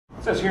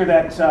It says here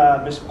that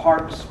Miss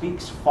Park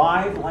speaks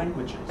 5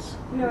 languages.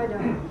 No, I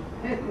don't.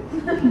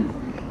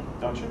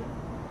 Don't you?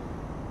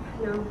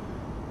 No.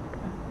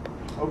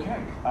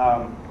 Okay.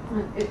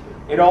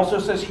 It also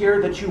says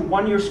here that you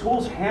won your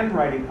school's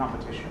handwriting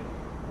competition.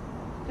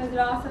 Does it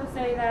also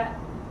say that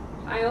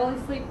I only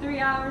sleep 3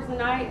 hours a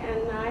night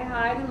and I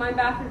hide in my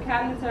bathroom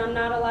cabinets and I'm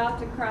not allowed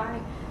to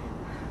cry?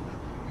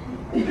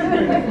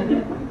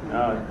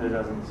 No, it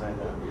doesn't say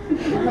that.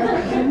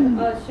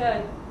 Well, it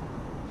should.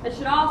 It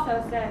should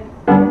also say,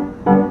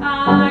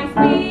 I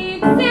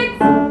speak 6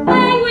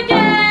 languages.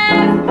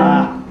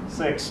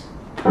 6.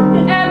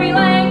 Every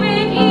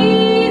language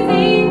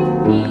easy,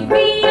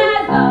 easy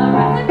as a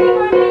recipe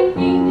for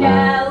making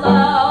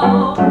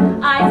Jell-O.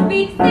 I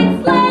speak 6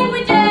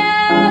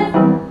 languages,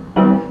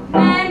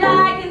 and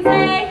I can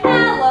say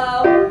hello,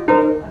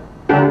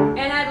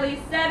 and at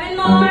least 7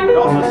 more. It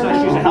also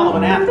says she's a hell of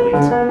an athlete.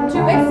 To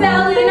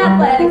excel in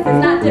athletics is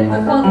not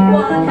difficult if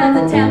one has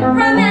a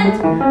temperament.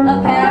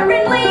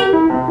 Apparently,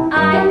 I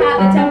have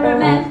a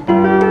temperament.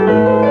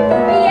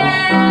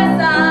 Yes,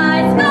 I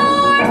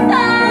score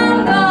some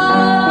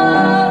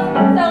goals.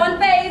 So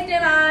unfazed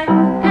am I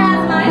as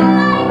my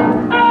life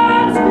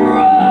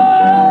unscrolls.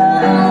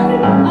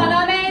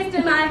 Unamazed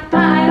am I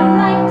don't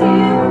like to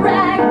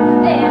brag.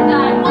 And I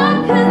won't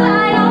 'cause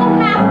I don't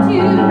have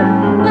to.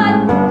 But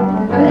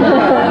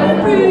I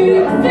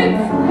speak 6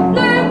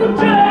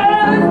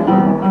 languages.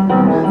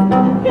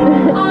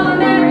 I'm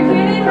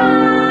American in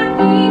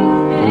hockey,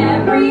 and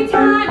every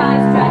time I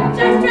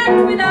stretch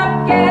without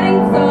getting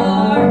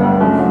sore.